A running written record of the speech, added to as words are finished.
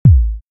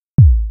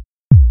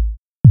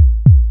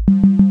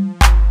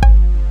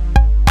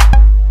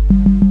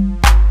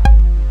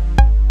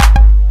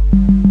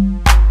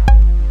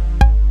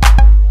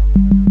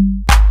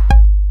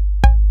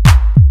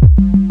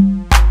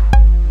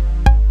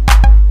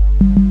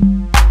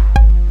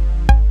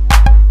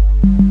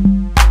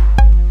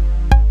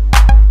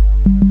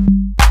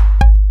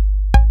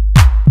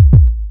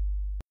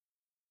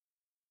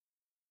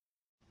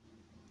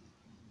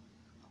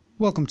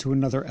Welcome to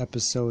another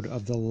episode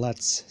of the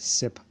Let's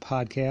Sip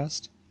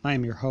podcast. I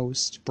am your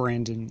host,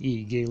 Brandon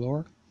E.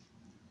 Gaylor.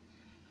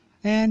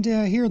 And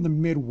here in the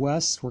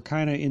Midwest, we're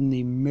kind of in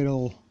the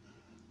middle,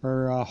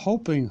 or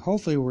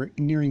hopefully we're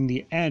nearing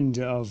the end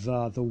of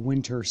the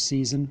winter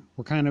season.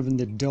 We're kind of in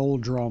the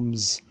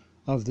doldrums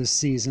of this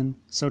season,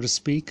 so to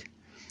speak.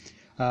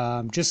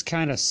 Just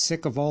kind of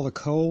sick of all the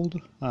cold.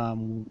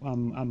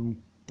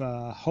 I'm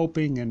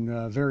hoping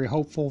and very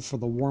hopeful for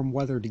the warm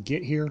weather to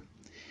get here.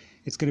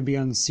 It's going to be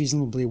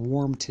unseasonably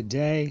warm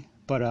today,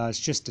 but it's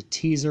just a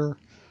teaser.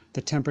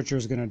 The temperature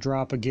is going to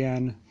drop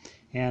again,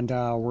 and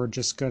we're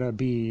just going to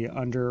be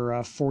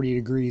under 40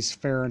 degrees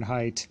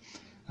Fahrenheit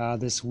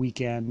this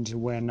weekend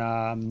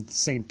when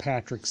St.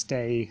 Patrick's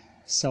Day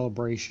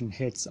celebration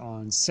hits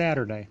on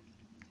Saturday.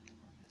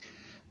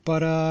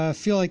 But I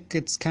feel like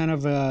it's kind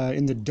of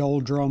in the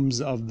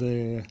doldrums of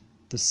the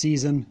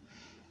season.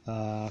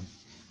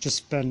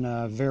 Just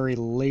been very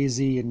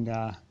lazy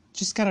and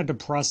just kind of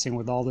depressing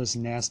with all this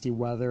nasty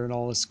weather and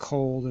all this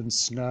cold and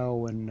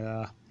snow, and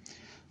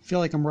feel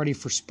like I'm ready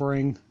for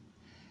spring,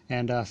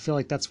 and I feel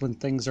like that's when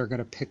things are going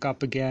to pick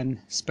up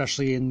again,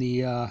 especially in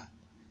the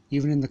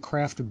even in the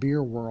craft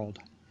beer world.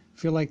 I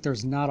feel like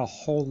there's not a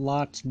whole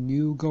lot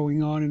new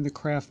going on in the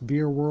craft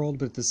beer world,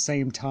 but at the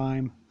same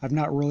time, I've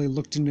not really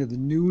looked into the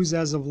news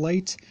as of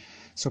late,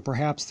 so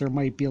perhaps there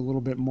might be a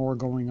little bit more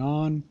going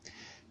on,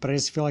 but I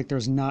just feel like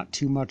there's not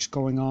too much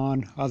going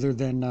on other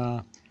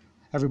than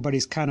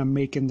everybody's kind of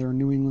making their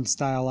New England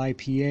style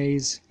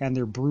IPAs and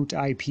their brute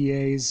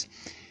IPAs,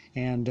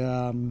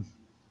 and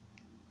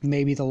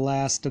maybe the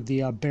last of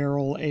the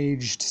barrel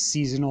aged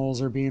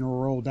seasonals are being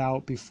rolled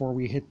out before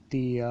we hit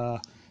the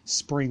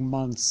spring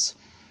months.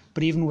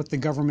 But even with the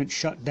government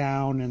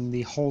shutdown and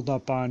the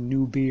holdup on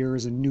new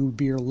beers and new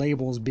beer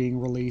labels being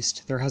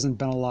released, there hasn't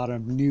been a lot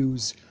of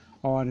news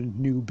on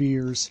new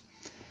beers.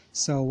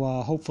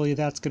 So hopefully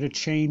that's going to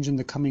change in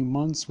the coming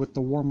months with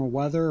the warmer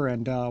weather,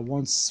 and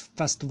once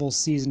festival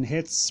season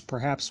hits,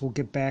 perhaps we'll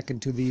get back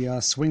into the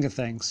swing of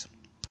things.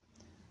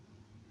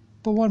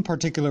 But one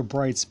particular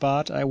bright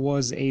spot, I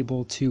was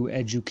able to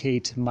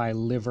educate my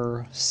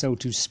liver, so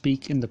to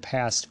speak, in the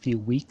past few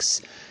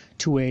weeks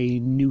to a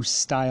new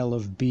style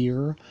of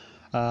beer.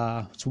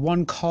 It's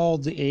one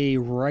called a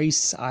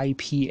rice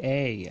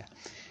IPA.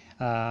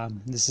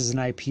 This is an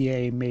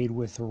IPA made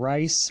with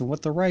rice, and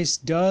what the rice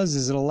does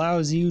is it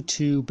allows you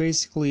to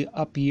basically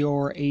up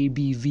your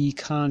ABV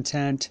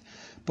content,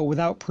 but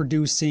without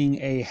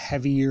producing a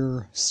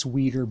heavier,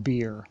 sweeter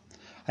beer.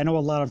 I know a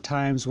lot of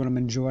times when I'm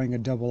enjoying a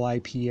double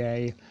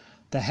IPA,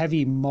 the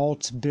heavy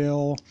malt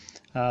bill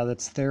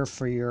that's there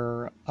for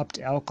your upped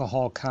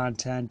alcohol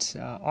content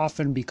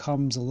often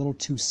becomes a little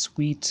too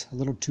sweet, a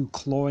little too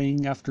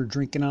cloying after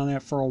drinking on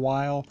that for a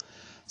while.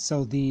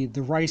 So the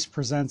rice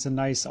presents a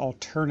nice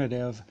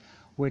alternative,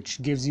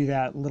 which gives you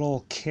that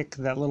little kick,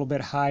 that little bit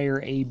higher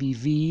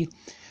ABV,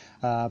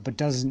 but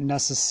doesn't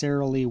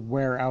necessarily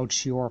wear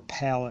out your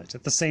palate.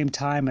 At the same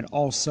time, it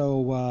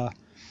also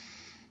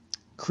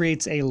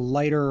creates a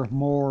lighter,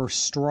 more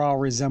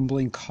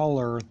straw-resembling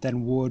color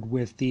than would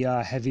with the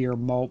heavier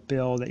malt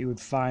bill that you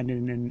would find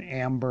in an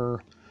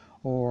amber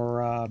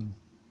or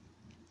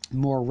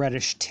more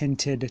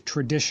reddish-tinted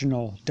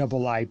traditional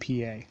double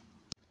IPA.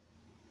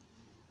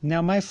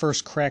 Now, my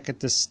first crack at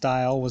this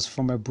style was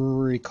from a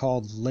brewery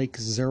called Lake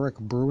Zurich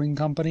Brewing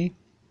Company.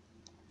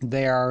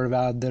 They are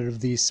out of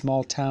the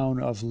small town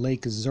of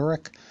Lake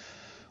Zurich,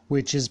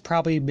 which is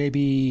probably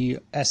maybe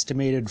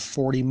estimated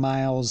 40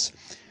 miles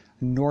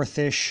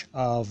northish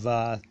of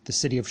the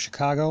city of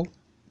Chicago.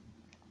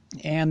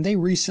 And they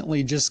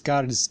recently just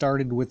got it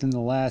started within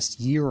the last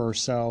year or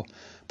so,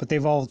 but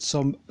they've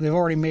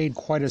already made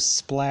quite a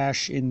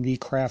splash in the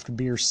craft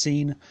beer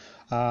scene.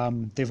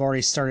 They've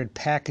already started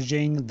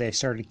packaging, they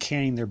started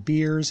canning their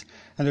beers,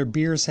 and their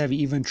beers have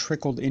even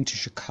trickled into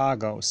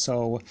Chicago.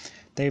 So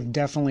they've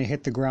definitely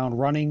hit the ground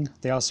running.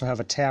 They also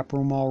have a tap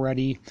room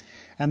already,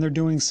 and they're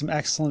doing some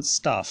excellent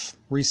stuff.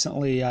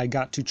 Recently, I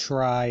got to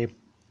try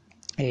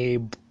a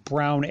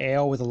brown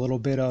ale with a little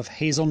bit of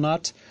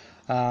hazelnut,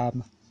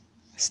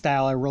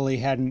 style I really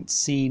hadn't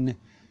seen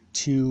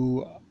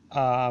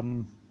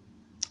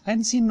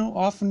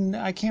often.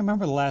 I can't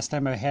remember the last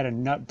time I had a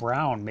nut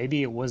brown.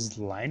 Maybe it was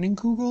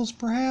Leinenkugels,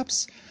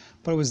 perhaps?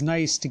 But it was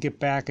nice to get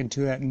back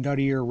into that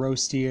nuttier,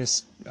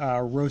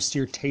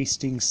 roastier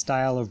tasting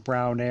style of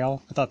brown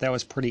ale. I thought that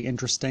was pretty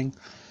interesting.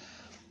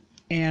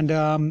 And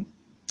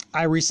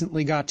I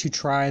recently got to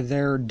try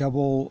their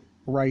double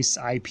rice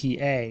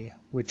IPA,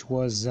 which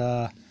was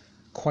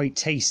quite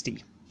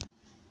tasty.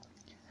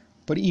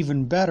 But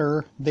even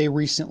better, they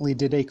recently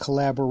did a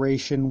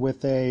collaboration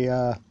with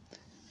a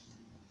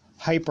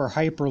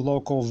hyper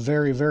local,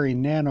 very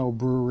nano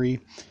brewery,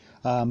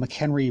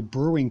 McHenry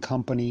Brewing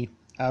Company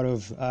out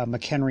of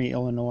McHenry,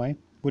 Illinois,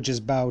 which is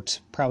about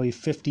probably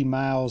 50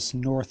 miles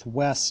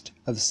northwest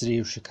of the city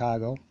of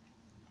Chicago.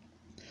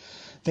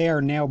 They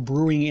are now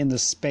brewing in the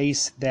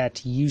space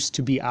that used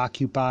to be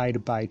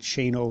occupied by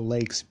Chain O'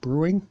 Lakes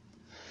Brewing.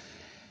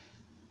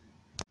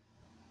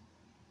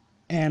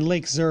 And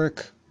Lake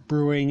Zurich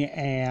Brewing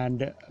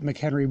and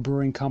McHenry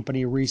Brewing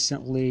Company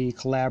recently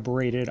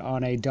collaborated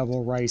on a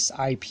double rice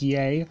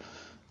IPA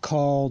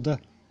called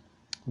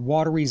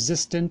Water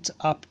Resistant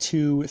Up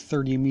to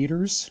 30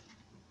 Meters.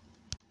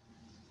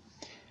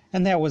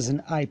 And that was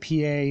an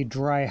IPA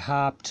dry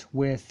hopped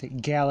with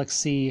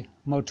Galaxy,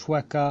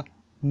 Motueka,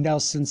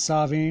 Nelson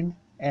Sauvin,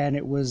 and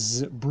it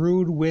was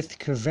brewed with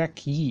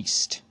Quebec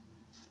yeast.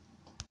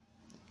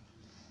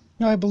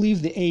 Now, I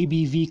believe the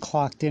ABV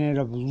clocked in at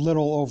a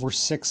little over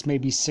 6,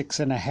 maybe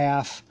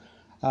 6.5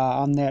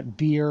 on that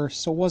beer.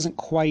 So it wasn't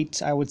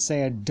quite, I would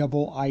say, a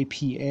double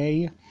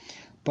IPA,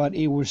 but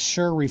it was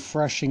sure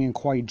refreshing and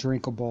quite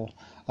drinkable.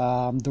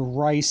 The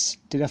rice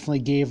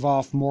definitely gave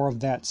off more of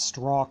that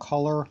straw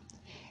color,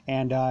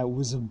 and it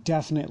was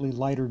definitely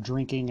lighter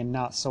drinking and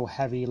not so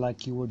heavy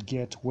like you would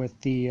get with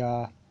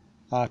the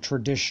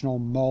traditional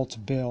malt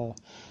bill.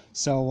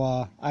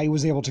 So I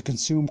was able to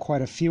consume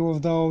quite a few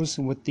of those,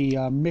 and with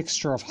the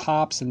mixture of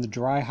hops and the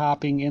dry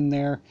hopping in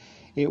there,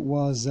 it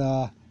was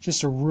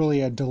just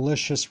a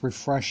delicious,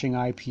 refreshing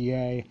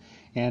IPA.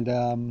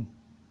 And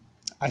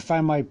I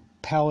find my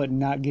palate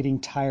not getting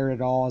tired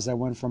at all as I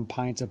went from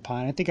pint to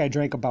pint. I think I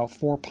drank about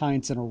 4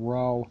 pints in a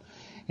row,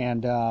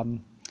 and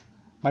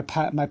my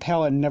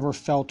palate never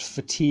felt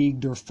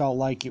fatigued or felt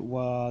like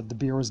the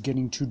beer was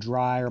getting too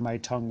dry or my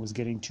tongue was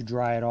getting too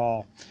dry at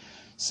all.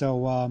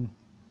 So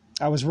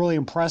I was really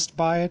impressed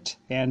by it,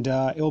 and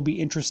it'll be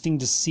interesting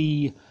to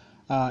see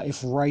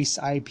if rice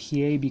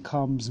IPA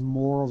becomes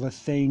more of a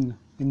thing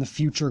in the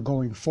future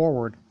going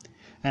forward.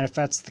 And if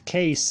that's the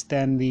case,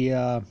 then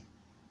the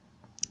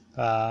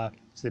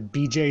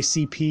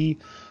BJCP,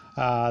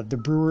 the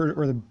brewer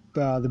or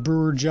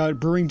the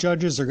brewing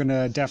judges are going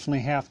to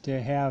definitely have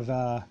to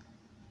have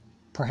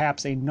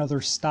perhaps another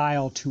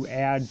style to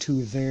add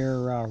to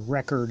their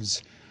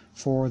records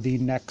for the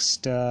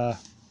next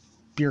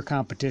beer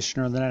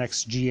competition or the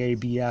next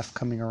GABF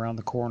coming around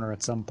the corner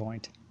at some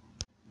point.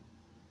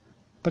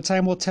 But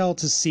time will tell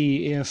to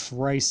see if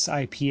rice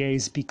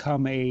IPAs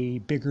become a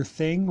bigger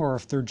thing or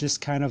if they're just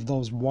kind of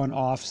those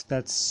one-offs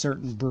that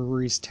certain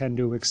breweries tend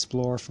to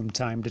explore from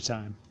time to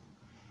time.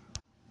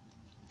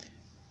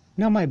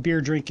 Now, my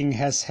beer drinking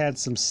has had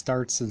some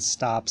starts and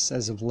stops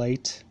as of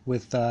late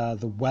with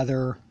the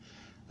weather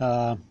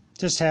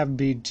just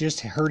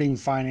hurting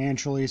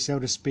financially, so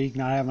to speak,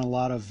 not having a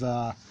lot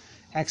of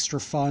extra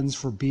funds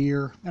for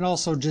beer, and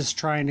also just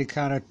trying to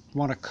kind of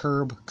want to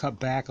cut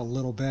back a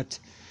little bit.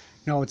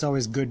 You know, it's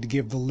always good to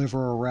give the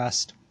liver a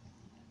rest.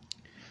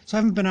 So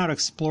I haven't been out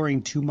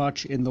exploring too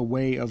much in the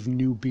way of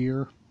new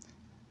beer.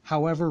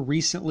 However,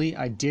 recently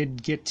I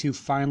did get to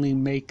finally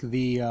make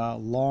the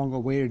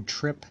long-awaited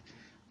trip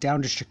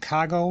down to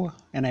Chicago,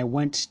 and I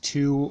went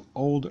to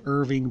Old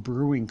Irving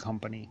Brewing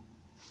Company.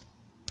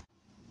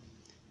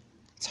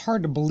 It's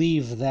hard to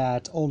believe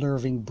that Old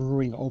Irving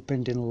Brewing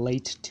opened in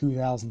late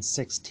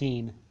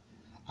 2016.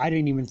 I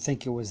didn't even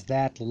think it was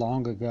that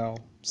long ago.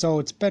 So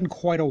it's been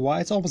quite a while.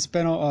 It's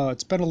been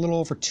a little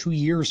over 2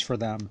 years for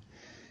them,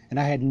 and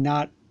I had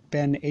not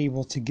been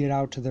able to get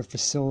out to their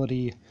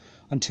facility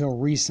until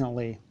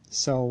recently.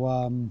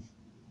 So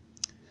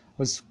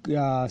was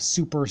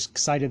super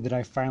excited that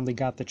I finally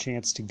got the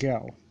chance to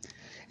go.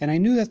 And I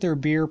knew that their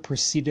beer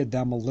preceded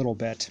them a little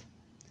bit.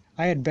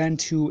 I had been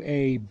to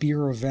a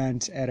beer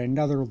event at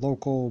another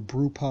local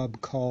brew pub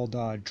called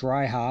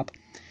Dry Hop,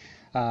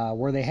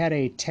 where they had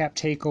a tap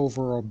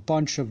takeover a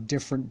bunch of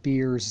different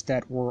beers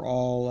that were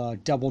all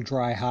double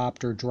dry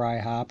hopped or dry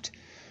hopped.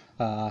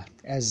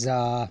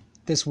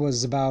 This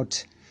was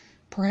about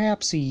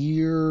perhaps a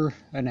year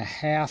and a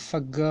half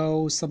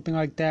ago, something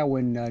like that,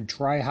 when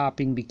dry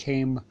hopping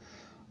became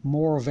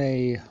more of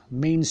a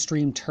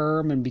mainstream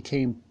term and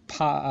became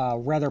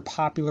rather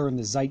popular in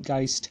the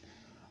zeitgeist.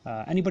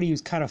 Anybody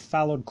who's kind of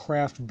followed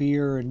craft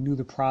beer and knew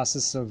the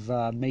process of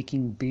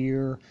making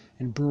beer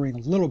and brewing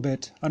a little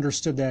bit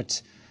understood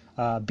that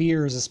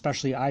beers,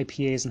 especially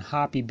IPAs and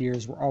hoppy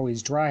beers, were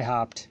always dry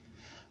hopped.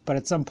 But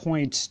at some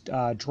point,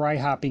 dry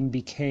hopping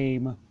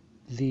became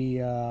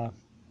the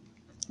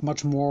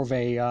much more of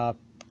a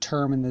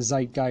term in the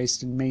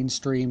zeitgeist and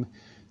mainstream.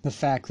 The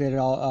fact that it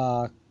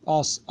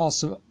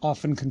also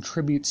often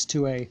contributes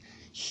to a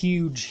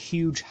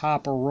huge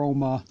hop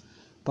aroma,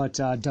 but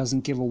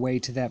doesn't give away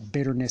to that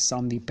bitterness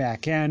on the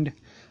back end,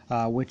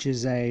 which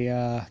is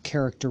a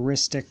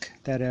characteristic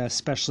that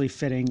especially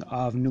fitting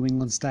of New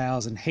England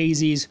styles and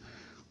hazies,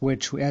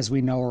 which, as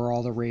we know, are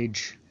all the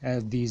rage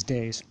these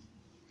days.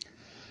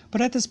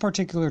 But at this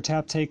particular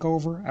tap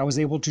takeover, I was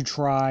able to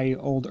try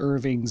Old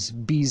Irving's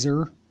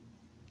Beezer,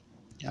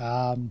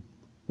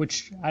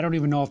 which I don't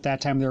even know if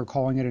that time they were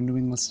calling it a New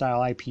England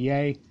style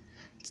IPA.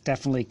 It's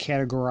definitely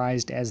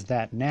categorized as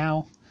that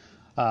now.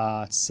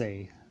 It's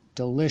a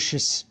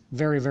delicious,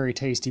 very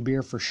tasty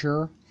beer for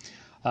sure.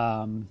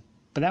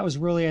 But that was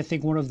really, I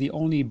think, one of the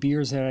only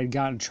beers that I'd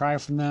gotten to try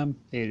from them.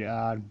 It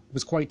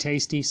was quite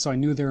tasty, so I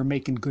knew they were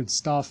making good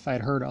stuff.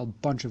 I'd heard a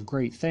bunch of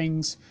great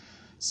things.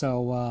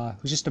 So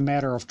it was just a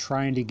matter of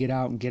trying to get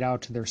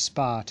out to their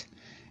spot.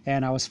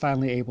 And I was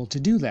finally able to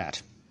do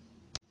that.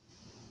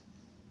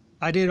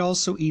 I did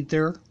also eat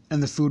there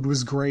and the food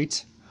was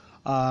great.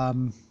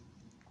 Um,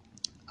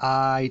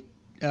 I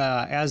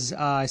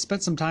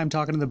spent some time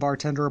talking to the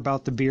bartender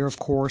about the beer, of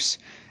course,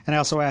 and I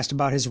also asked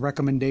about his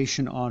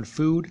recommendation on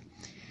food.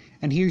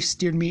 And he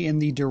steered me in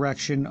the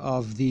direction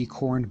of the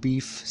corned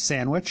beef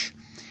sandwich.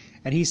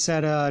 And he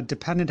said,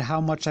 depended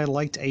how much I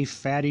liked a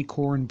fatty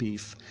corned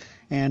beef.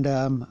 And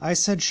I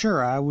said,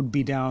 sure, I would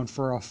be down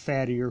for a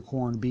fattier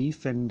corned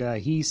beef. And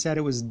he said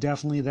it was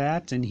definitely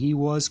that, and he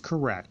was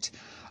correct.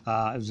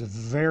 It was a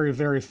very,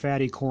 very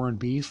fatty corned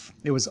beef.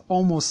 It was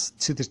almost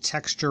to the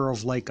texture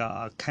of like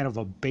a kind of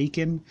a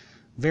bacon,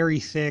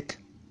 very thick,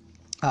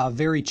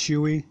 very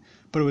chewy,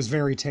 but it was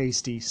very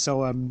tasty.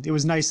 So it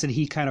was nice that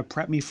he kind of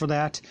prepped me for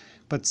that.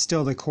 But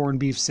still, the corned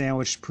beef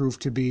sandwich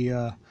proved to be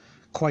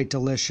quite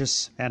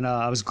delicious, and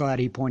I was glad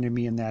he pointed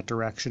me in that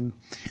direction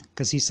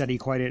because he said he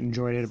quite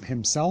enjoyed it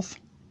himself.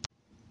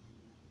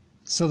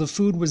 So the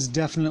food was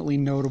definitely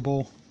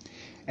notable,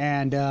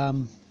 and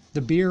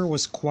the beer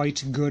was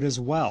quite good as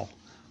well.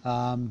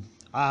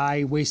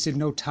 I wasted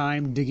no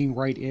time digging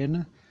right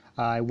in.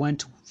 I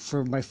went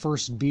for my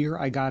first beer.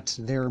 I got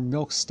their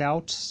milk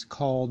stout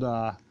called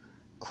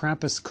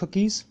Krampus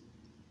Cookies.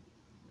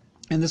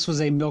 And this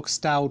was a milk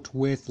stout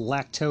with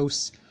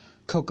lactose,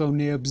 cocoa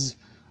nibs,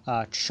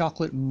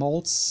 chocolate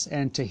malts,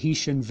 and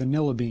Tahitian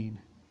vanilla bean.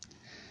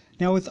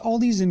 Now, with all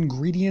these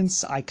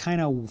ingredients, I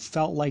kind of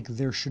felt like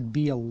there should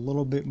be a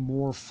little bit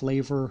more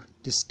flavor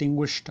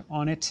distinguished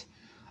on it.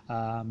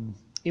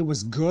 It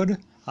was good.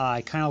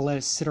 I kind of let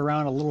it sit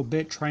around a little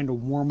bit, trying to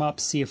warm up,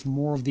 see if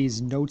more of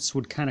these notes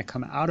would kind of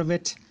come out of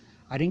it.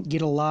 I didn't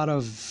get a lot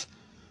of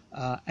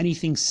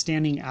anything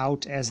standing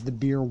out as the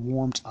beer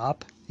warmed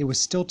up. It was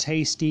still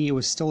tasty. It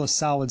was still a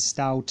solid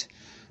stout.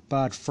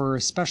 But for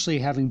especially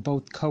having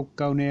both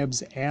cocoa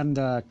nibs and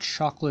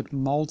chocolate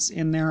malts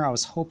in there, I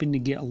was hoping to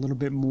get a little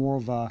bit more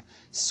of a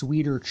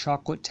sweeter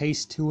chocolate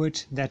taste to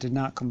it. That did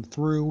not come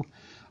through.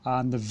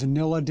 The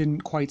vanilla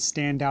didn't quite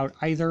stand out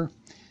either.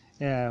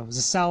 It was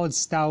a solid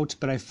stout,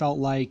 but I felt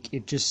like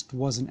it just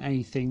wasn't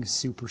anything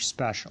super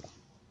special.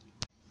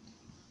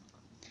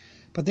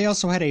 But they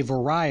also had a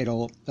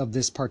varietal of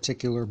this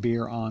particular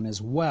beer on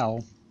as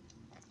well.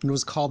 It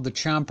was called the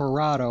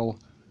Champurrado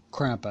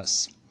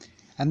Krampus.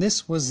 And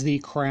this was the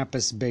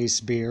Krampus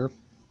base beer,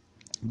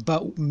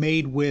 but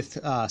made with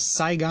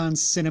Saigon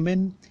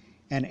cinnamon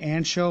and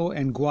ancho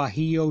and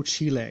guajillo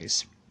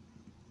chiles.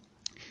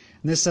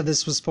 And this said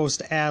this was supposed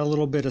to add a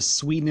little bit of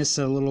sweetness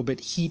and a little bit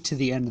heat to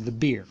the end of the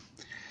beer.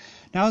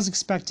 Now I was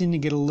expecting to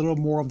get a little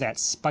more of that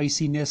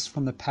spiciness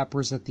from the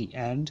peppers at the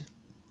end,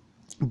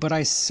 but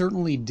I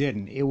certainly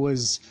didn't. It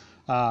was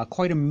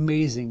quite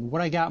amazing.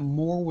 What I got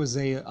more was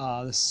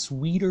a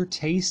sweeter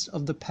taste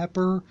of the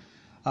pepper.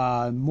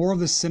 More of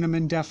the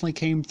cinnamon definitely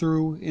came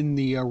through in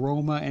the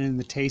aroma and in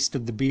the taste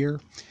of the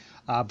beer.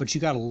 But you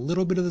got a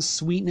little bit of the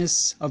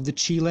sweetness of the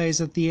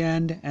chiles at the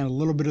end and a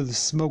little bit of the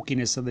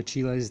smokiness of the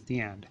chiles at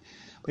the end.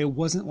 But it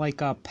wasn't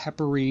like a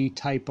peppery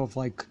type of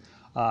like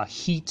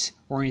heat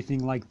or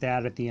anything like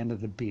that at the end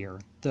of the beer.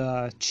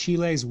 The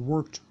chiles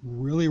worked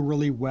really,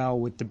 really well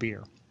with the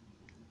beer.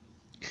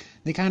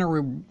 They kind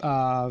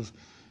of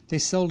they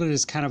sold it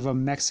as kind of a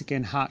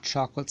Mexican hot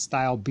chocolate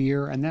style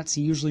beer, and that's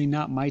usually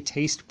not my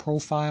taste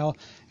profile,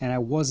 and I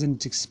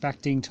wasn't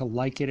expecting to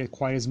like it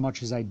quite as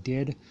much as I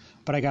did.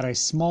 But I got a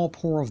small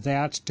pour of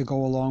that to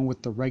go along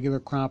with the regular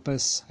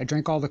Krampus. I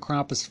drank all the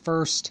Krampus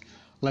first,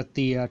 let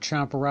the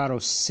Champurrado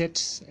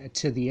sit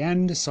to the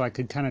end so I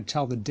could kind of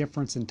tell the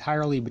difference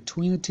entirely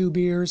between the two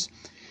beers,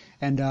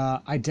 and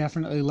I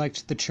definitely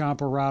liked the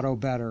Champurrado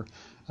better.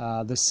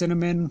 The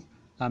cinnamon,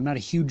 I'm not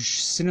a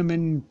huge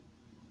cinnamon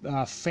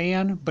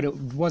fan, but it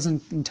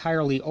wasn't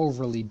entirely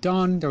overly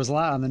done. There was a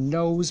lot on the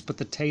nose, but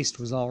the taste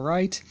was all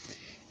right.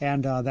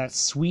 And that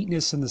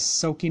sweetness and the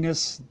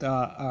soakiness,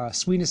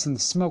 sweetness and the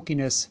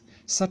smokiness,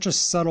 such a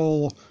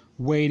subtle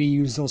way to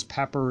use those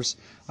peppers.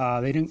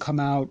 They didn't come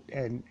out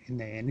in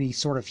any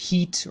sort of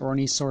heat or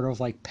any sort of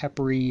like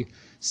peppery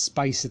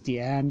spice at the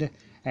end.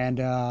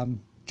 And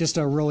just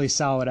a really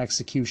solid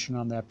execution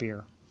on that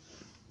beer.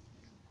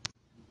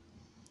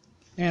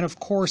 And of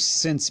course,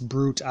 since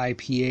Brut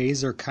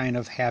IPAs are kind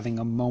of having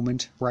a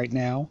moment right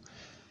now,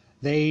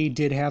 they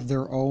did have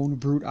their own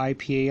Brut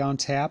IPA on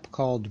tap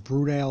called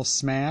Brut Ale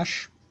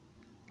Smash.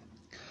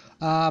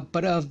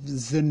 But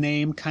of the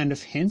name kind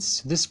of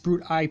hints, this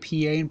Brut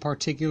IPA in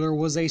particular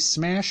was a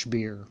smash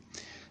beer,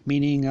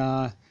 meaning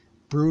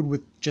brewed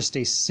with just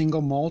a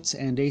single malt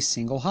and a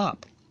single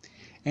hop.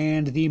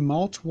 And the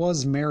malt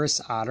was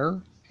Maris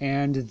Otter,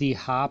 and the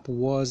hop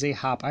was a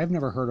hop I've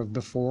never heard of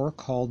before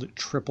called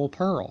Triple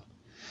Pearl.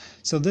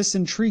 So this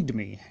intrigued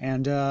me,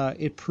 and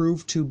it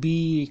proved to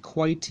be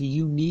quite a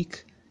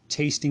unique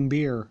tasting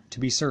beer, to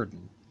be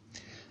certain.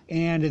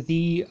 And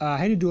I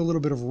had to do a little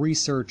bit of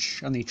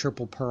research on the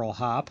Triple Pearl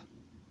hop.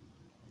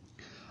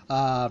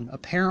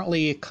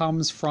 Apparently it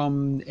comes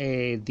from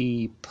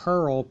the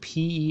Pearl,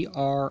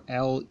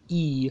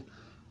 P-E-R-L-E,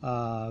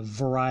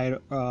 variety,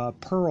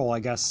 Pearl, I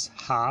guess,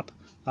 hop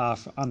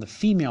on the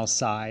female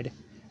side.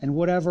 and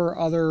whatever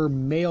other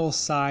male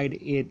side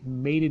it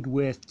mated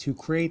with to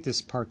create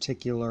this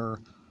particular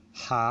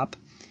hop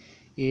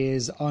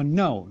is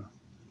unknown.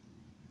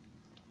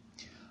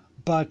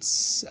 But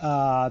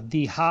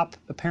the hop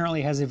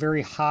apparently has a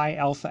very high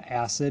alpha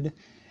acid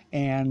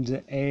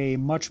and a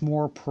much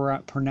more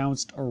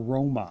pronounced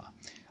aroma.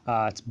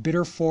 It's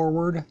bitter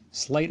forward,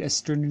 slight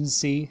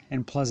astringency,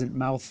 and pleasant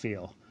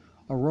mouthfeel.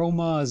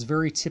 Aroma is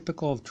very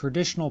typical of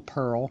traditional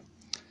Pearl.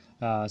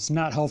 It's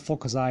not helpful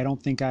because I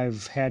don't think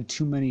I've had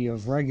too many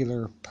of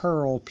regular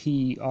Pearl,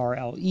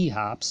 P-R-L-E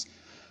hops.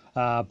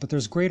 But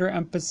there's greater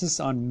emphasis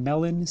on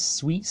melon,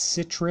 sweet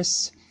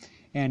citrus,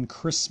 and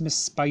Christmas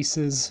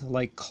spices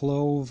like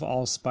clove,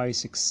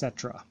 allspice,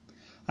 etc.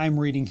 I'm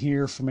reading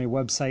here from a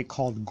website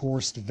called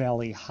Gorst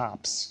Valley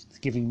Hops,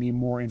 giving me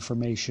more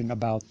information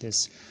about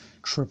this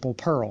Triple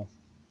Pearl.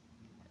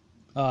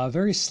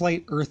 Very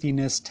slight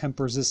earthiness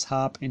tempers this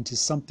hop into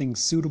something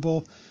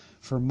suitable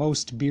for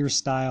most beer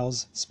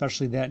styles,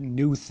 especially that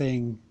new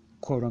thing,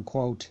 quote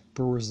unquote,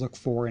 brewers look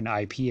for in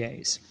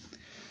IPAs.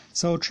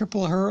 So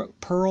Triple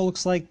Pearl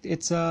looks like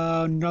it's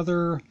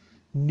another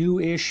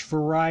new-ish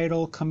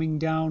varietal coming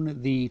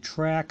down the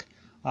track.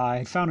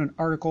 I found an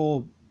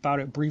article about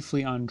it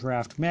briefly on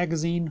Draft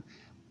Magazine.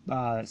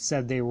 It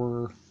said they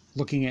were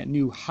looking at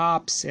new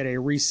hops at a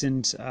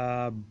recent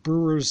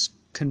Brewers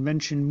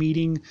Convention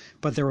meeting,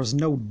 but there was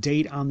no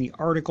date on the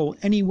article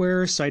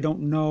anywhere, so I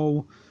don't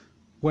know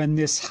when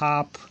this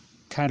hop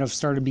kind of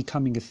started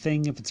becoming a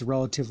thing, if it's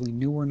relatively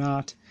new or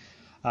not.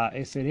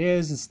 If it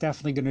is, it's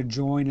definitely going to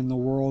join in the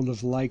world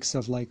of likes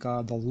of like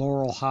the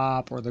Laurel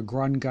hop or the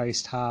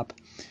Grungeist hop.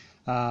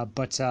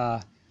 But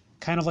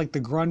kind of like the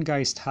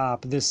Grungeist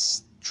hop,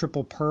 this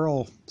Triple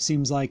Pearl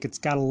seems like it's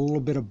got a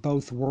little bit of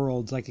both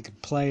worlds. Like it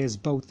could play as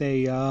both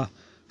a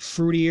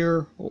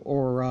fruitier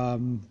or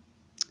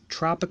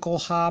tropical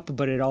hop,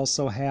 but it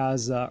also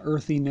has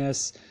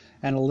earthiness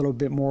and a little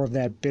bit more of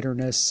that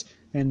bitterness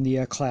in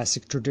the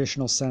classic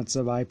traditional sense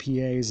of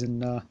IPAs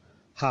and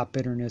hop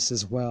bitterness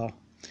as well.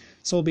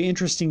 So it'll be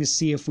interesting to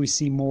see if we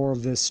see more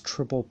of this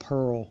Triple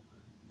Pearl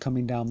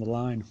coming down the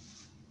line.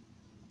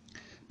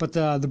 But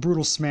the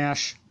Brutal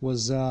Smash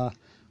was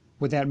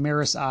with that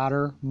Maris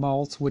Otter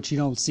malt, which you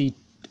don't see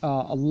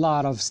a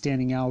lot of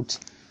standing out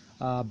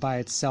by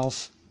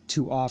itself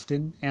too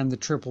often, and the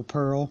Triple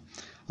Pearl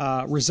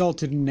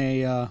resulted in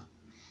a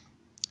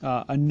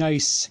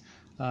nice,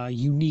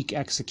 unique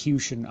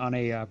execution on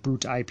a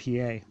Brut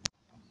IPA.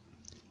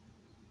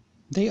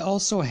 They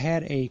also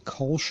had a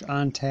Kolsch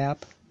on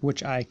tap,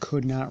 which I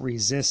could not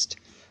resist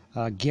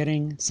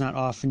getting. It's not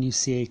often you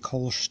see a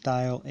Kolsch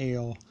style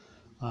ale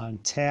on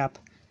tap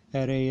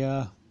at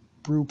a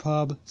brew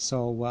pub,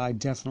 so I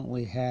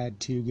definitely had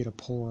to get a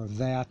pour of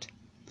that.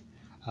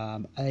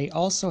 I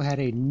also had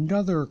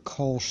another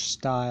Kolsch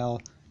style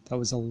that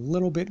was a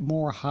little bit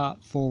more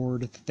hop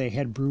forward that they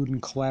had brewed in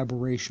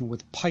collaboration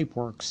with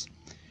Pipeworks,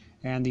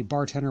 and the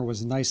bartender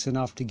was nice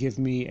enough to give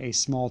me a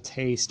small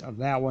taste of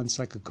that one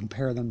so I could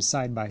compare them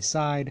side by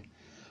side.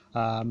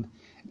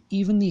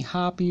 Even the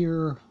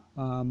hoppier,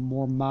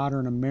 more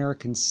modern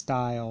American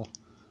style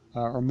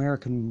or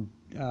American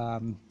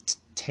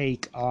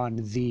take on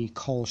the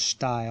Kolsch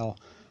style,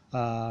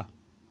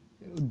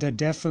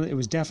 it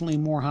was definitely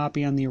more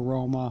hoppy on the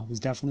aroma. It was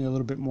definitely a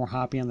little bit more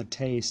hoppy on the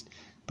taste,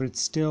 but it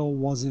still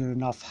wasn't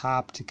enough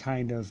hop to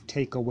kind of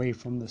take away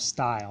from the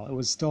style. It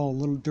was still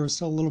there was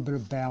still a little bit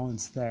of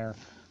balance there,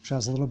 which I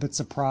was a little bit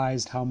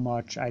surprised how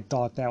much I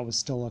thought that was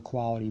still a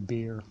quality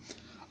beer.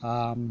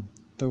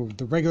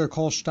 The regular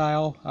Kolsch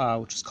style,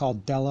 which is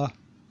called Della,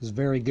 is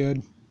very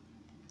good,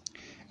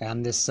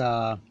 and this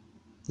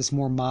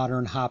more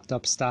modern hopped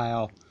up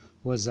style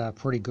was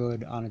pretty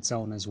good on its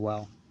own as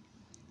well.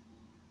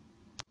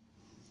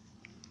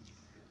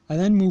 I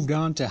then moved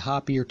on to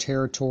hoppier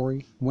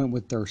territory, went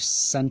with their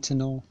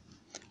Sentinel.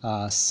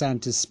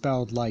 Scent is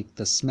spelled like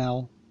the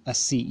smell,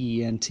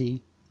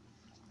 S-C-E-N-T.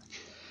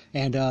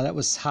 And that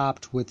was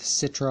hopped with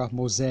Citra,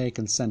 Mosaic,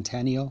 and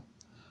Centennial.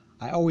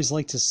 I always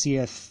like to see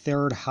a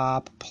third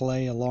hop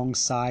play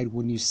alongside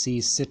when you see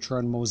Citra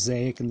and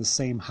Mosaic in the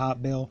same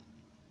hop bill,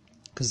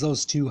 because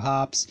those two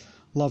hops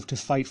love to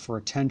fight for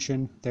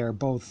attention. They're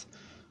both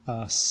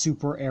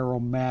super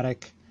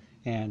aromatic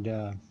and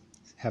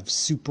have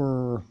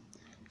super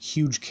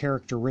huge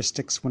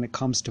characteristics when it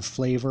comes to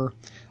flavor.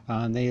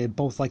 They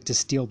both like to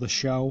steal the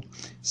show,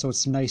 so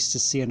it's nice to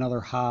see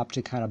another hop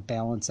to kind of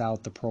balance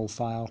out the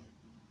profile.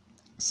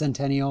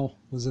 Sentinel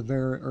with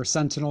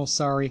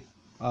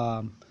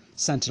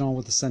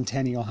the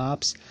Centennial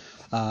hops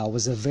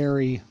was a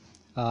very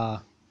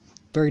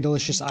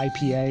delicious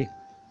IPA,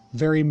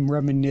 very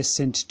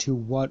reminiscent to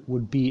what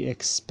would be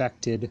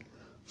expected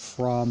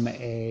from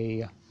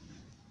a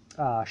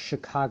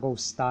Chicago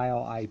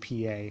style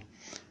IPA.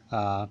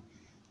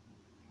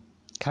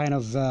 Kind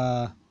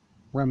of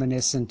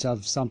reminiscent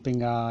of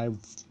something I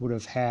would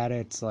have had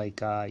at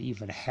like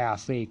even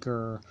Half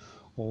Acre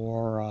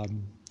or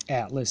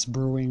Atlas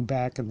Brewing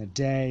back in the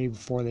day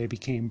before they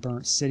became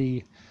Burnt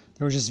City.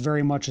 There was just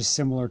very much a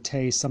similar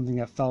taste, something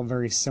that felt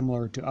very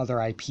similar to other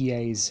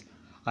IPAs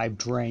I've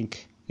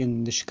drank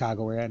in the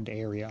Chicagoland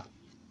area.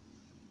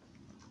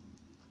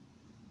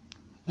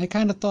 I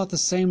kind of thought the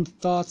same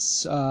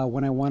thoughts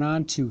when I went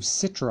on to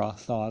Citra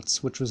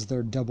Thoughts, which was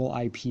their double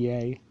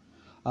IPA.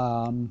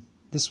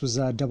 This was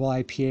a double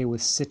IPA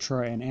with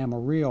Citra and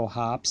Amarillo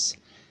hops,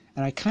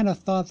 and I kind of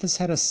thought this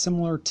had a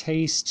similar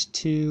taste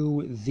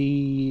to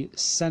the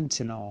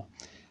Sentinel.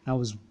 I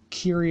was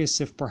curious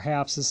if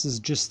perhaps this is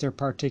just their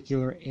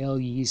particular ale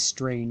yeast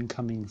strain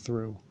coming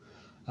through.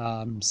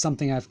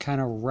 Something I've kind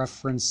of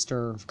referenced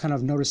or kind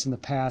of noticed in the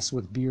past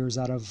with beers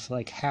out of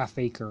like Half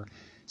Acre.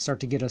 Start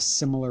to get a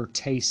similar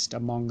taste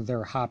among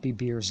their hoppy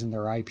beers and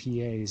their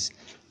IPAs.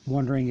 I'm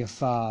wondering if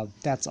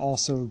that's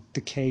also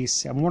the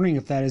case. I'm wondering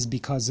if that is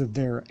because of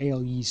their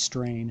ale yeast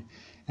strain,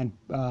 and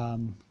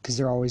because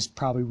they're always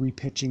probably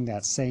repitching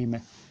that same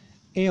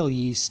ale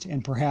yeast,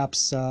 and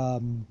perhaps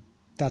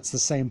that's the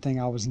same thing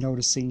I was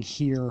noticing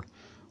here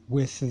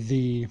with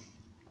the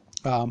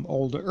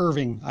Old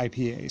Irving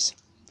IPAs.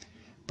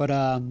 But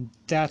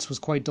that was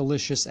quite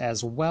delicious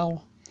as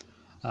well.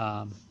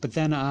 But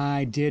then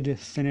I did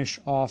finish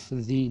off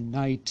the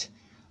night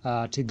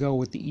to go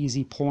with the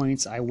easy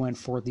points. I went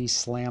for the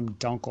Slam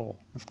Dunkel.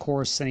 Of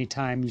course,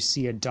 anytime you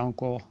see a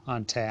Dunkel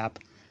on tap,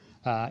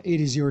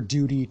 it is your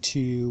duty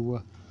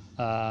to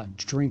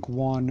drink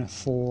one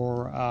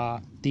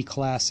for the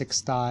classic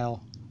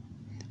style,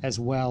 as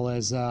well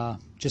as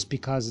just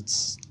because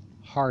it's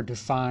hard to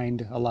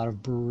find a lot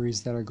of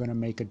breweries that are going to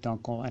make a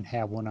Dunkel and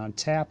have one on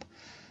tap.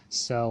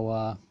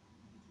 So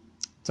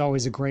it's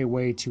always a great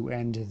way to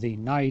end the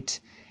night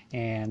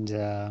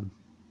and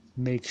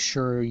make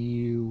sure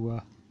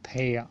you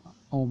pay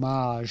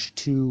homage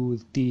to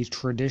the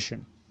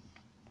tradition.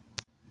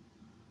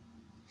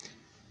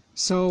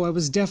 So I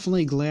was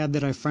definitely glad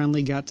that I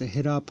finally got to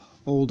hit up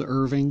Old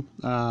Irving.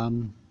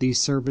 The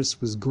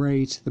service was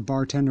great. The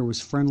bartender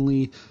was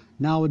friendly,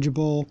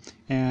 knowledgeable,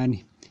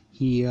 and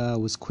he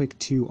was quick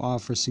to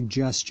offer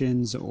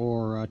suggestions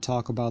or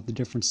talk about the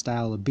different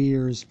style of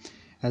beers,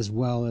 as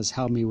well as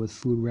help me with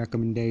food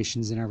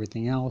recommendations and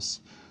everything else.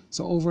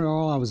 So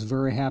overall, I was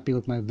very happy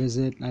with my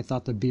visit. I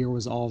thought the beer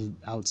was all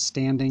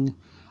outstanding.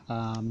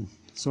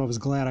 So I was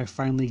glad I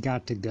finally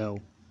got to go.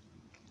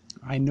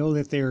 I know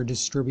that they are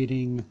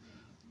distributing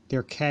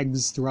their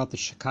kegs throughout the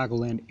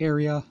Chicagoland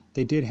area.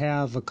 They did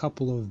have a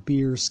couple of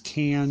beers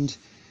canned,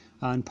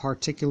 in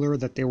particular,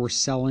 that they were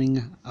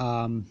selling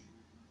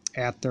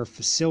at their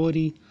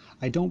facility.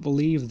 I don't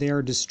believe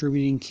they're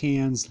distributing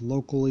cans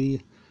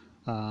locally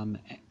in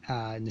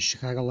the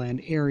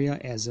Chicagoland area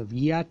as of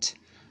yet.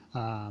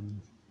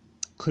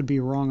 Could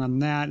be wrong on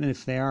that, and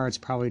if they are, it's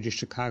probably just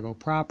Chicago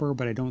proper,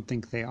 but I don't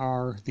think they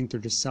are. I think they're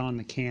just selling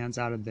the cans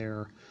out of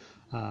their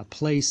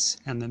place,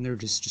 and then they're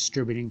just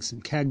distributing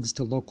some kegs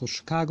to local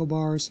Chicago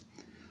bars.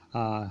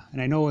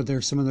 And I know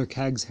there's some of their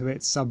kegs have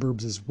hit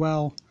suburbs as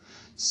well,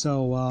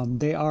 so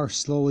they are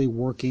slowly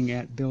working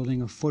at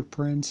building a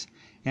footprint,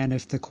 and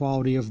if the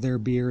quality of their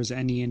beer is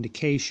any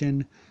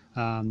indication,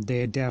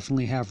 they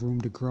definitely have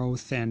room to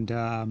growth, and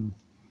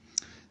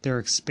their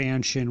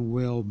expansion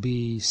will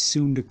be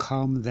soon to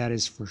come, that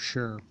is for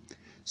sure.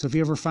 So if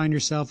you ever find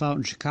yourself out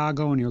in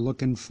Chicago and you're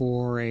looking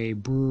for a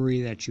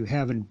brewery that you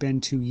haven't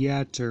been to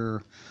yet,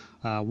 or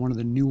one of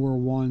the newer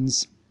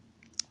ones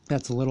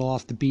that's a little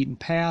off the beaten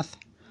path,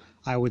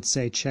 I would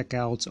say check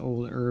out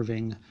Old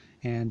Irving,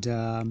 and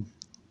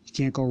you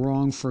can't go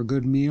wrong for a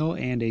good meal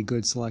and a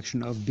good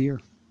selection of beer.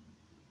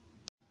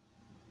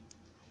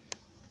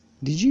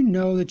 Did you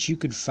know that you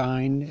could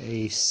find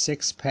a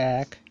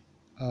 6-pack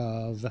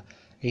of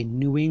a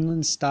New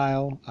England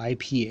style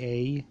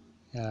IPA,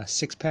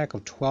 6-pack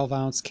of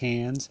 12-ounce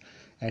cans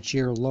at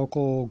your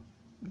local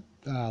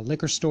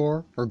liquor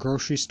store or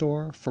grocery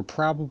store for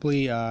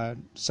probably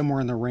somewhere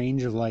in the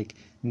range of like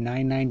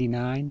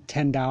 $9.99,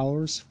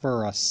 $10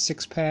 for a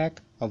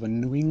 6-pack of a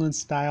New England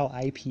style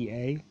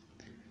IPA?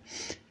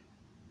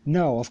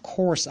 No, of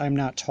course I'm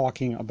not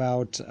talking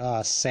about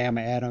Sam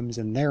Adams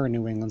and their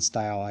New England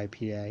style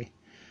IPA,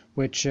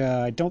 which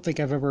I don't think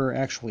I've ever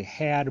actually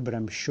had, but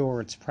I'm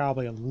sure it's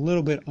probably a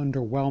little bit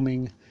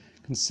underwhelming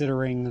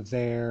considering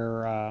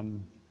their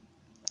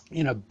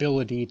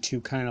inability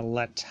to kind of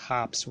let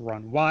hops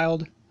run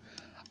wild.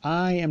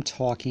 I am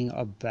talking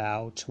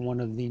about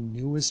one of the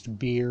newest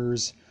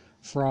beers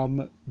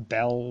from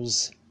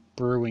Bell's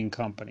Brewing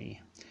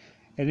Company,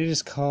 and it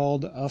is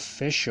called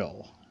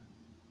Official.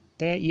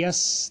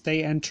 Yes,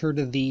 they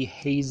entered the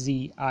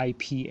hazy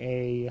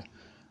IPA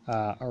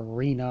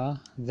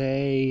arena.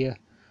 They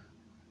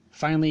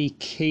finally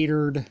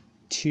catered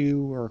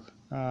to or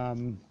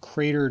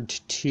cratered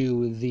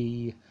to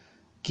the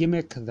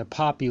gimmick, the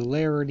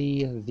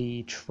popularity,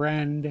 the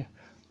trend,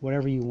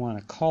 whatever you want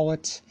to call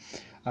it.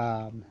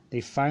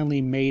 They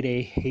finally made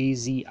a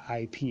hazy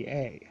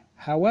IPA.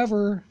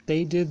 However,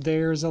 they did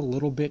theirs a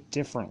little bit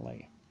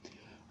differently.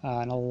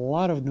 And a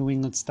lot of New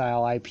England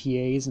style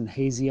IPAs and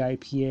hazy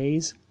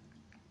IPAs,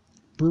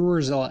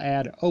 brewers will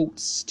add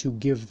oats to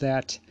give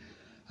that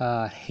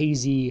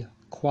hazy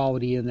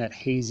quality and that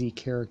hazy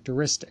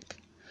characteristic.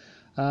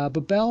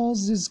 But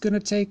Bell's is going to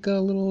take a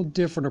little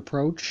different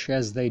approach,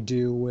 as they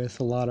do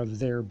with a lot of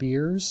their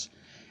beers.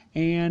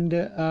 And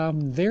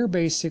they're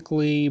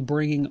basically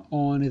bringing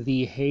on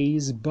the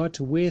haze, but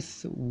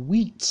with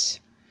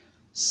wheat.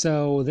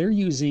 So they're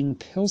using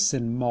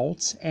Pilsen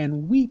malt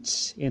and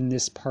wheat in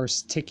this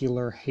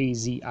particular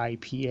hazy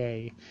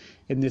IPA,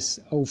 in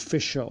this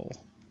official.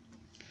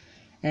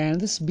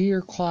 And this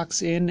beer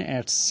clocks in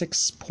at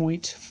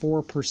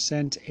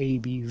 6.4%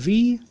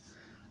 ABV.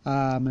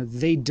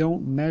 They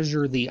don't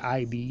measure the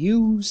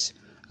IBUs.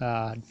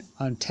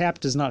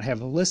 Untappd does not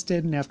have it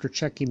listed, and after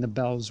checking the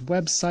Bell's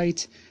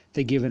website,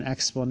 they give an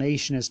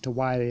explanation as to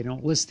why they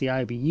don't list the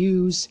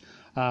IBUs.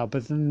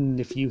 But then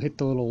if you hit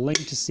the little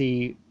link to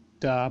see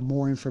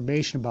more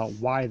information about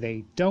why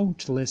they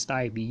don't list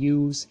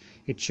IBUs,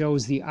 it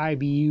shows the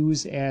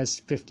IBUs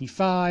as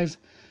 55,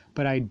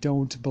 but I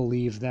don't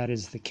believe that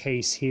is the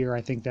case here.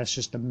 I think that's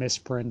just a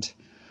misprint.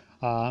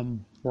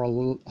 Or a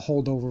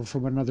holdover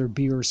from another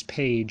beer's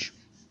page.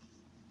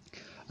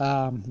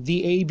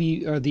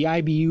 The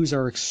IBUs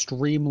are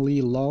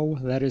extremely low,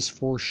 that is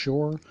for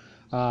sure.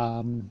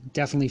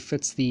 Definitely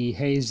fits the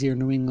hazier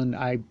New England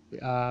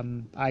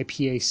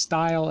IPA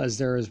style, as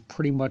there is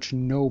pretty much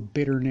no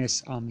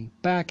bitterness on the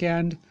back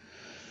end.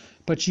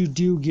 But you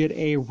do get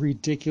a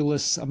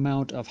ridiculous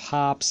amount of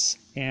hops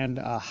and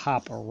a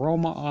hop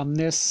aroma on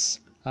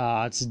this.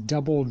 It's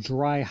double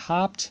dry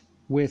hopped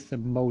with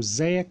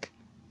Mosaic,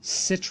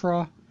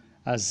 Citra,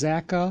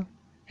 Azacca,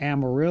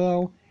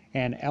 Amarillo,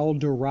 and El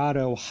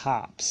Dorado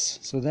hops.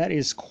 So that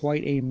is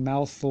quite a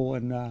mouthful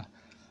and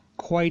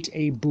quite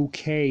a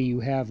bouquet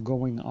you have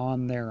going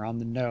on there on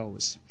the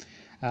nose.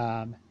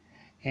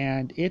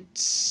 And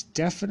it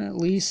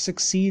definitely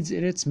succeeds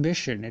in its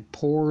mission. It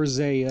pours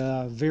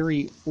a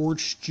very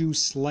orange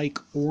juice-like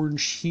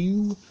orange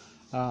hue,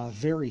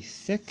 very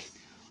thick.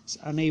 It's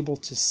unable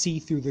to see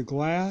through the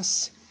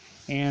glass.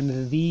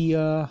 And the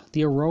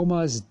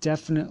aromas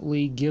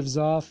definitely gives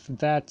off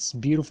that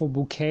beautiful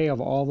bouquet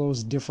of all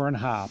those different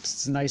hops.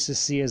 It's nice to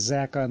see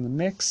Azacca in the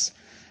mix.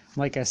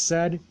 Like I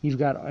said, you've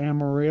got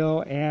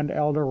Amarillo and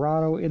El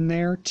Dorado in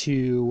there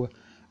to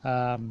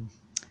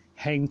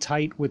hang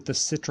tight with the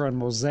Citra and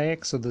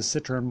Mosaic, so the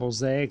Citra and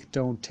Mosaic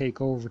don't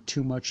take over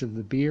too much of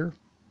the beer.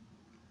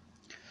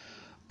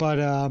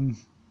 But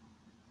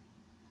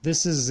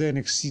this is an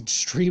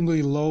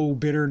extremely low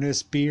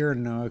bitterness beer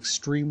and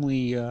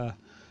extremely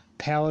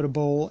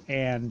palatable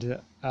and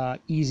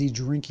easy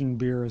drinking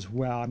beer as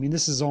well. I mean,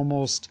 this is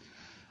almost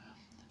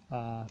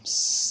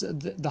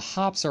the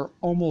hops are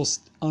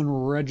almost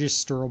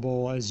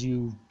unregisterable as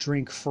you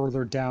drink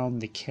further down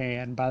the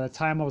can. By the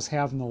time I was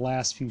having the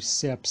last few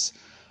sips,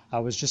 I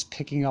was just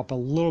picking up a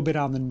little bit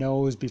on the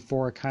nose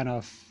before it kind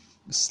of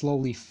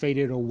slowly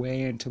faded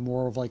away into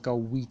more of like a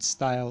wheat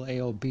style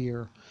ale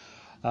beer.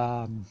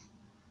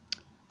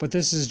 But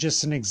this is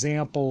just an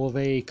example of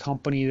a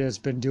company that's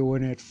been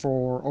doing it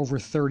for over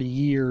 30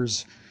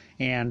 years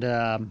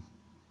and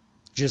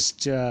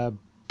just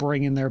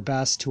bringing their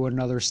best to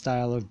another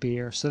style of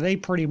beer. So they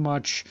pretty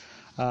much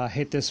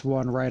hit this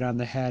one right on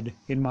the head,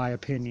 in my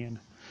opinion.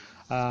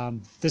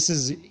 This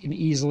is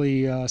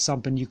easily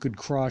something you could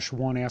crush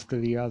one after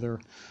the other.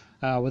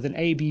 With an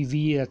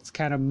ABV that's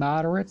kind of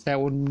moderate,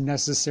 that wouldn't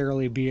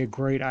necessarily be a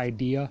great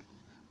idea.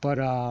 But,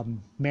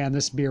 man,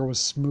 this beer was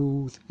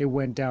smooth. It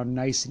went down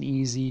nice and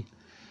easy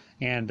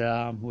and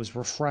was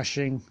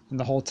refreshing. And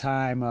the whole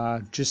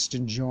time, just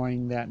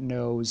enjoying that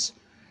nose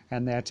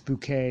and that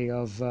bouquet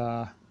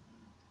of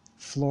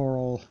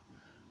floral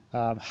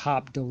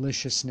hop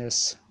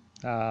deliciousness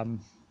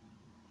on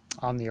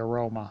the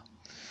aroma.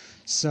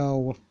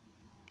 So,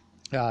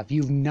 if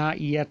you've not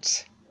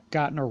yet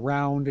gotten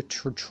around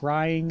to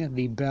trying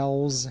the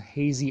Bell's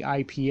Hazy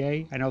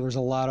IPA. I know there's a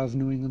lot of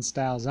New England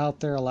styles out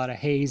there, a lot of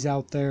haze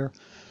out there,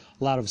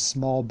 a lot of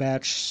small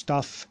batch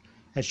stuff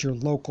at your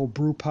local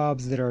brew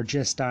pubs that are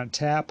just on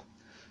tap.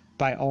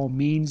 By all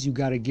means, you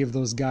got to give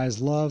those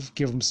guys love,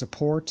 give them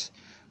support.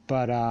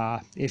 But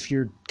if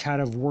you're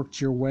kind of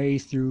worked your way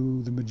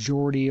through the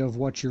majority of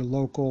what your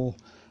local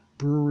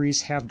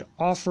breweries have to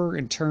offer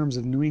in terms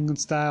of New England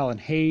style and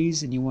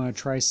haze, and you want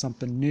to try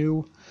something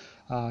new,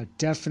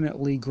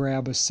 definitely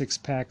grab a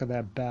 6-pack of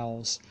that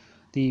Bell's.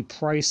 The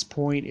price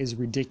point is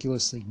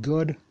ridiculously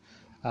good.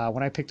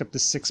 When I picked up the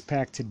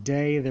 6-pack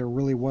today, there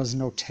really was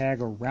no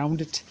tag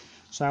around it,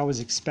 so I was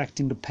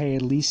expecting to pay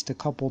at least a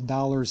couple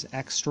dollars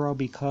extra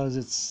because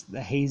it's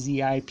the hazy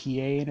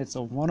IPA and it's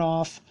a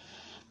one-off.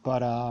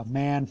 But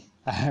man,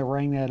 I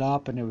rang that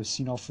up and it was,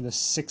 for the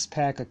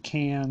 6-pack of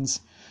cans.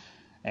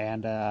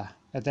 And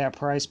at that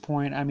price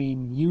point, I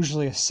mean,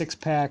 usually a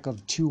 6-pack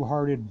of Two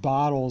Hearted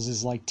bottles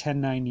is like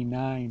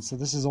 $10.99. So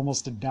this is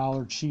almost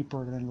 $1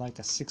 cheaper than like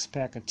a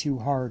 6-pack of Two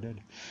Hearted,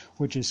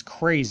 which is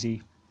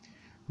crazy.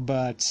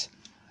 But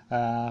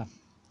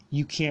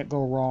you can't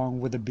go wrong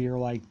with a beer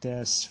like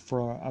this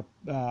for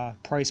a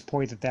price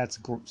point that's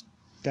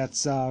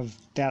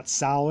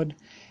solid.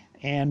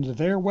 And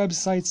their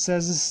website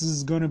says this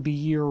is going to be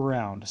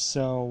year-round.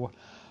 So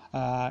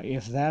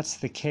If that's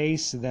the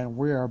case, then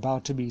we're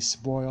about to be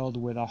spoiled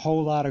with a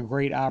whole lot of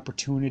great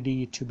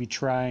opportunity to be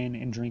trying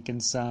and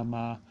drinking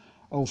some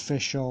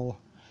official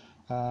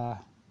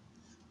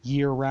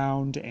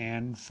year-round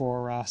and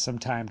for some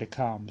time to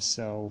come.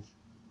 So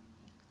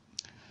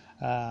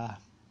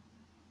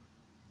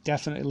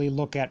definitely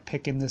look at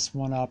picking this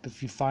one up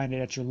if you find it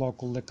at your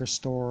local liquor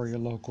store or your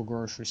local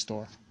grocery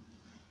store.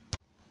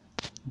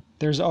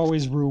 There's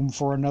always room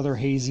for another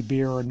hazy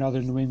beer or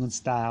another New England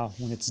style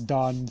when it's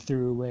done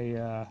through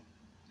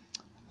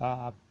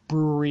a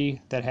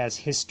brewery that has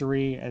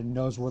history and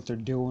knows what they're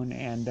doing,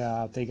 and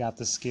they got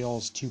the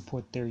skills to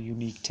put their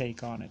unique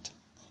take on it.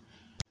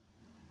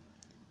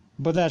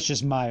 But that's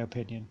just my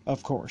opinion,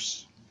 of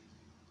course.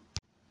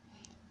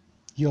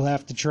 You'll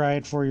have to try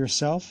it for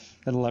yourself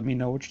and let me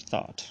know what you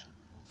thought.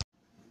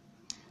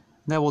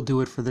 That will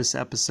do it for this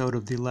episode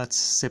of the Let's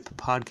Sip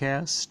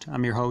podcast.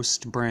 I'm your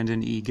host,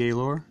 Brandon E.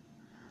 Gaylor.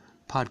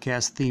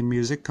 Podcast theme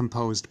music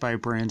composed by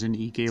Brandon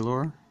E.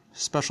 Gaylor.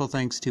 Special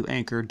thanks to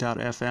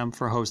Anchor.fm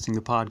for hosting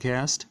the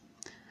podcast.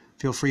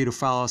 Feel free to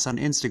follow us on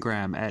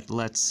Instagram at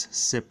Let's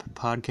Sip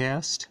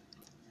Podcast.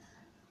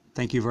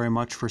 Thank you very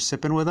much for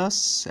sipping with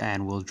us,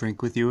 and we'll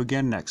drink with you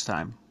again next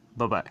time.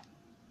 Bye-bye.